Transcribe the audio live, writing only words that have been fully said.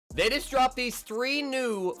They just dropped these 3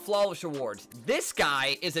 new Flawless Awards. This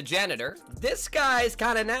guy is a janitor. This guy is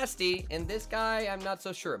kind of nasty. And this guy, I'm not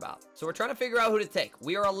so sure about. So we're trying to figure out who to take.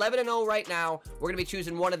 We are 11-0 right now. We're going to be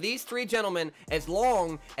choosing one of these 3 gentlemen as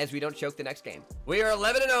long as we don't choke the next game. We are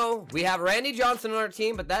 11-0. We have Randy Johnson on our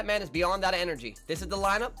team, but that man is beyond that energy. This is the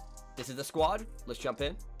lineup. This is the squad. Let's jump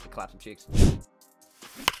in and clap some cheeks.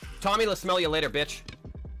 Tommy, let's smell you later, bitch.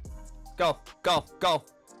 Go, go, go.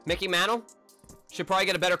 Mickey Mantle. Should probably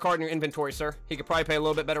get a better card in your inventory, sir. He could probably play a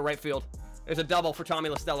little bit better right field. There's a double for Tommy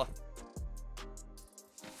LaStella.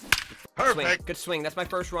 Perfect. Swing. Good swing. That's my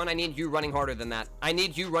first run. I need you running harder than that. I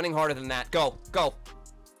need you running harder than that. Go. Go.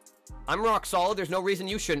 I'm rock solid. There's no reason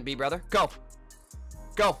you shouldn't be, brother. Go.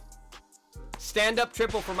 Go. Stand up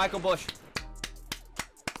triple for Michael Bush.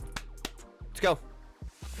 Let's go.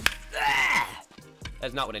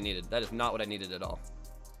 That's not what I needed. That is not what I needed at all.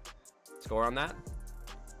 Score on that.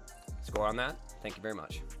 Score on that. Thank you very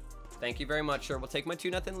much. Thank you very much, sir. We'll take my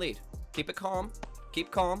 2-0 lead. Keep it calm. Keep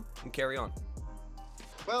calm and carry on.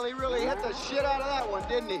 Well, he really hit the shit out of that one,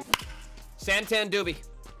 didn't he? Santan doobie.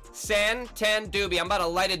 Santan doobie. I'm about to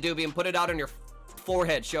light a doobie and put it out on your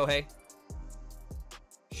forehead, Shohei.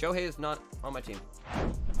 Shohei is not on my team.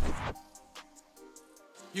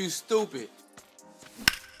 You stupid.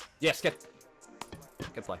 Yes, good.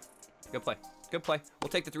 Good play. Good play. Good play. We'll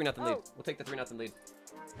take the 3-0 lead. We'll take the 3-0 lead.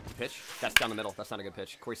 Pitch. That's down the middle. That's not a good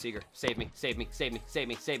pitch. Corey Seager. Save me. Save me. Save me. Save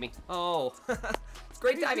me. Save me. Oh. It's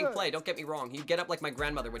great diving play. Don't get me wrong. You get up like my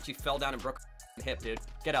grandmother when she fell down and broke her hip, dude.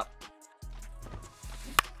 Get up.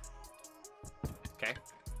 Okay.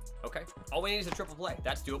 Okay. All we need is a triple play.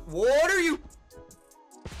 That's doable. What are you?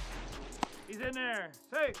 He's in there.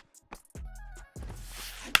 Safe.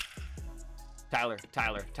 Tyler.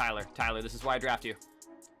 Tyler. Tyler. Tyler. This is why I draft you.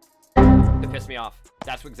 To piss me off.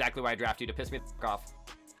 That's exactly why I draft you. To piss me off.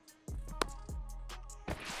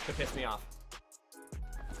 To piss me off.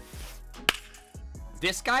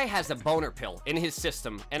 This guy has a boner pill in his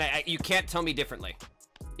system, and you can't tell me differently.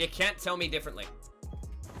 You can't tell me differently.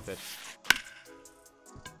 Fish.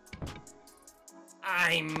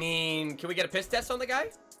 I mean, can we get a piss test on the guy?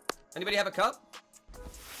 Anybody have a cup?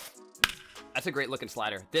 That's a great looking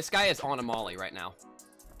slider. This guy is on a molly right now.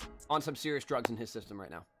 On some serious drugs in his system right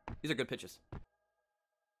now. These are good pitches.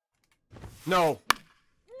 No.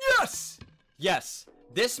 Yes! Yes.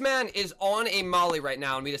 This man is on a molly right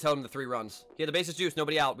now, and we just held him to 3 runs. He had the bases juice,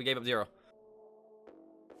 nobody out. We gave up 0.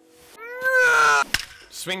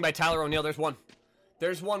 Swing by Tyler O'Neill. There's one.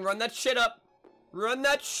 There's one. Run that shit up. Run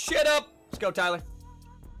that shit up. Let's go, Tyler.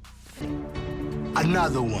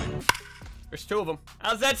 Another one. There's 2 of them.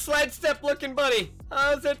 How's that slide step looking, buddy?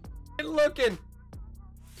 How's it looking?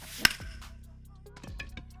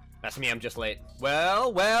 That's me. I'm just late.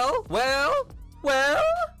 Well.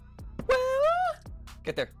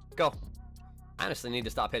 Get there. Go. I honestly need to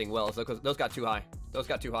stop hitting wells. Those got too high. Those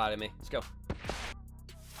got too high to me. Let's go.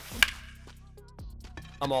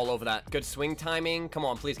 I'm all over that. Good swing timing. Come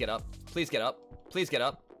on. Please get up. Please get up. Please get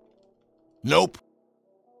up. Nope.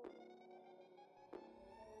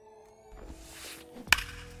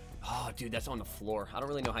 Oh, dude, that's on the floor. I don't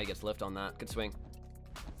really know how he gets lift on that. Good swing.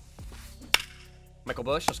 Michael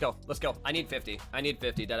Bush, let's go. Let's go. I need 50. I need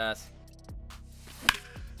 50, deadass.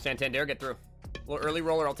 Santander, get through. Little early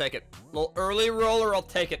roller, I'll take it. Little early roller, I'll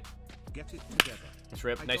take it. Get it together. Nice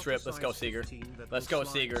rip, nice rip. Let's go, Seager. Let's go,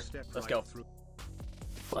 Seager. Let's go.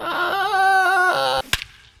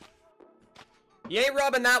 You ain't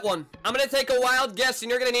rubbing that one. I'm gonna take a wild guess, and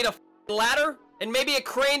you're gonna need a ladder and maybe a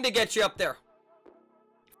crane to get you up there.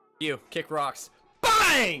 You, kick rocks.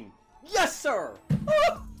 Bang! Yes, sir!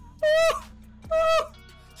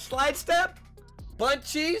 Slide step? Bunt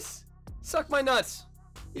cheese? Suck my nuts.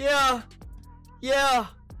 Yeah. Yeah.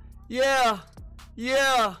 Yeah.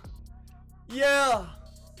 Yeah. Yeah.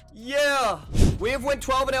 Yeah. We have went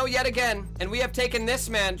 12-0 yet again, and we have taken this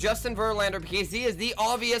man, Justin Verlander, because he is the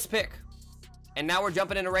obvious pick. And now we're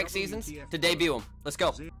jumping into ranked seasons to debut him. Let's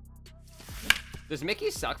go. Does Mickey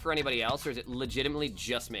suck for anybody else, or is it legitimately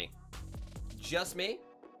just me? Just me?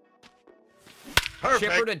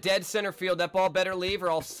 Perfect. Chipper to dead center field. That ball better leave, or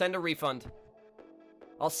I'll send a refund.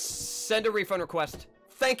 I'll send a refund request.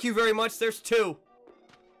 Thank you very much. There's 2.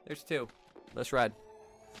 There's 2. Let's ride.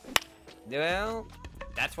 Well,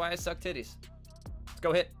 that's why I suck titties. Let's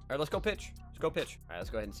go hit. Or let's go pitch. Let's go pitch. All right,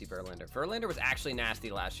 let's go ahead and see Verlander. Verlander was actually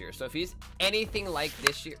nasty last year. So if he's anything like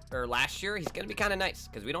this year or last year, he's going to be kind of nice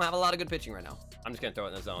because we don't have a lot of good pitching right now. I'm just going to throw it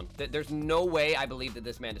in the zone. There's no way I believe that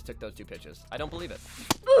this man just took those 2 pitches. I don't believe it.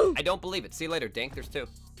 I don't believe it. See you later, Dink. There's 2.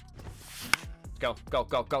 Go, go,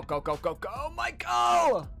 go, go, go, go, go, go. My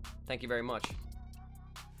go! Thank you very much.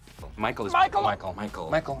 Michael is Michael. Michael. Michael.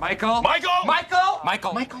 Michael. Michael. Michael. Michael.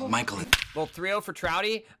 Michael. Michael. Michael. Well, 3-0 for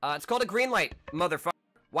Trouty. It's called a green light, motherfucker.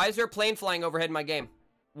 Why is there a plane flying overhead in my game?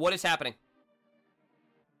 What is happening?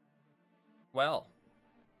 Well,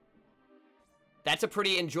 that's a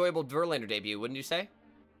pretty enjoyable Verlander debut, wouldn't you say?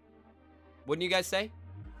 Wouldn't you guys say?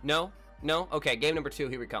 No? No? Okay, game number 2,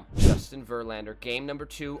 here we come. Justin Verlander, game number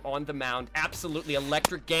 2 on the mound. Absolutely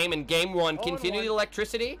electric game in game 1. Continue the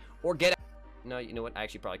electricity or get out. No, you know what? I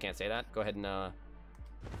actually probably can't say that. Go ahead and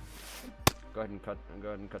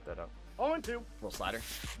cut that out. 0-2. Little slider.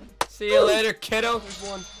 See you later, kiddo. There's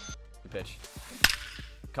one. Good pitch.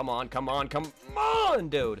 Come on, come on, come on,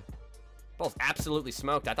 dude. Ball's absolutely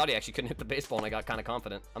smoked. I thought he actually couldn't hit the baseball, and I got kind of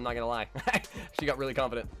confident. I'm not gonna lie. She got really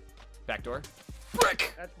confident. Backdoor.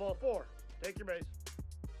 Brick. That's ball 4. Take your base.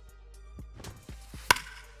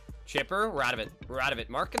 Chipper. We're out of it. We're out of it.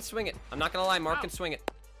 Mark can swing it. I'm not gonna lie. Mark can swing it.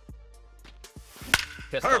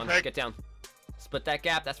 Pissed on. Get down. Split that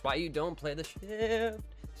gap. That's why you don't play the shift.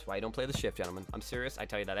 That's why you don't play the shift, gentlemen. I'm serious. I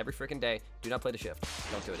tell you that every freaking day. Do not play the shift.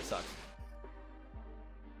 Don't do it. It sucks.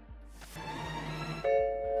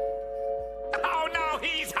 Oh no,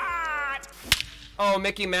 he's hot. Oh,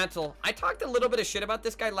 Mickey Mantle. I talked a little bit of shit about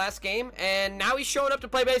this guy last game, and now he's showing up to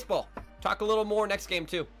play baseball. Talk a little more next game,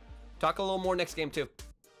 too. Talk a little more next game, too.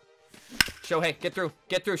 Shohei, get through.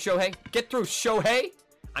 Get through, Shohei. Get through, Shohei.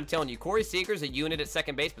 I'm telling you, Corey Seager's a unit at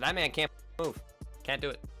second base, but that man can't move. Can't do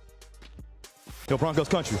it. Yo, Broncos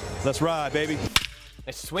country. Let's ride, baby.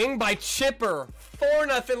 A swing by Chipper.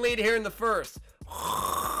 4-0 lead here in the first.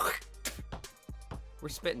 We're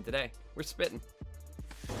spitting today. We're spitting.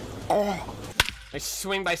 Oh. A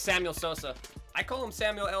swing by Samuel Sosa. I call him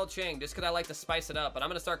Samuel L. Chang just because I like to spice it up, but I'm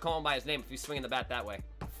going to start calling him by his name if he's swinging the bat that way.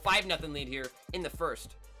 5-0 lead here in the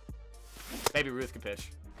first. Baby Ruth, good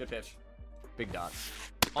pitch. Good pitch. Big dots.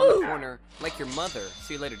 On the corner, like your mother.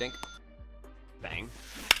 See you later, Dink. Bang.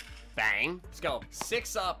 Bang. Let's go.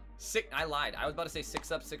 6 up. 6. I lied. I was about to say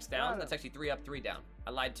 6 up, 6 down. That's actually 3 up, 3 down.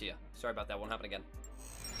 I lied to you. Sorry about that. Won't happen again.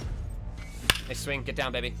 Nice swing. Get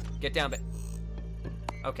down, baby. Get down, baby.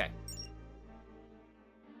 Okay.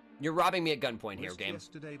 You're robbing me at gunpoint here, game.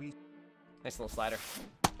 Nice little slider.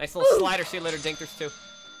 Nice little slider. See you later, Dink. There's 2.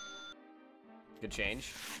 Good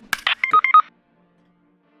change.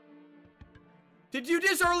 Did you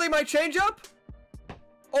just early my changeup?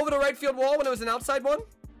 Over the right field wall when it was an outside one?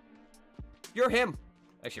 You're him.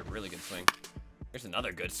 Actually, a really good swing. There's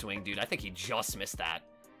another good swing, dude. I think he just missed that.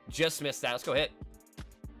 Just missed that. Let's go hit.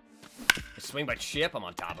 A swing by Chip. I'm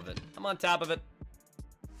on top of it. I'm on top of it.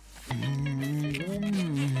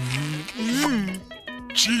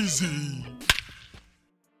 Cheesy.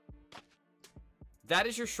 That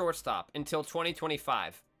is your shortstop until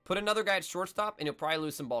 2025. Put another guy at shortstop, and you'll probably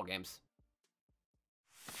lose some ball games.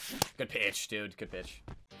 Good pitch, dude. Good pitch.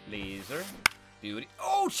 Laser. Beauty.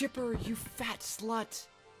 Oh, Chipper, you fat slut.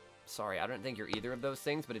 Sorry, I don't think you're either of those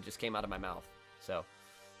things, but it just came out of my mouth. So,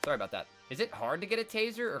 sorry about that. Is it hard to get a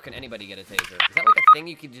taser, or can anybody get a taser? Is that like a thing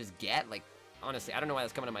you can just get? Like, honestly, I don't know why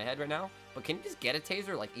that's coming to my head right now, but can you just get a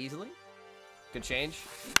taser, like, easily? Good change.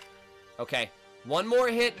 Okay. One more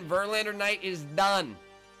hit, and Verlander night is done.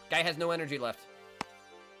 Guy has no energy left.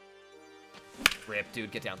 Rip,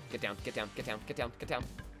 dude. Get down. Get down. Get down. Get down. Get down. Get down.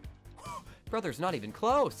 Brother's not even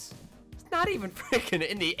close. It's not even freaking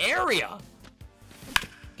in the area.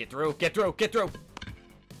 Get through. Get through. Get through.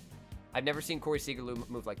 I've never seen Corey Seager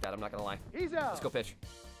move like that. I'm not gonna lie. He's out. Let's go pitch.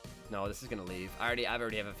 No, this is gonna leave. I already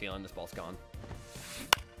have a feeling this ball's gone.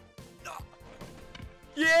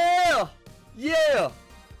 Yeah! Yeah!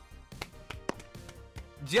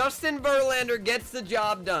 Justin Verlander gets the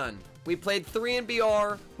job done. We played 3 in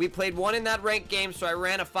BR. We played 1 in that ranked game, so I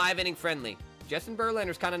ran a 5-inning friendly. Justin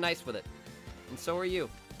Verlander's kind of nice with it. And so are you.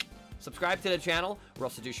 Subscribe to the channel, or I'll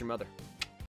seduce your mother.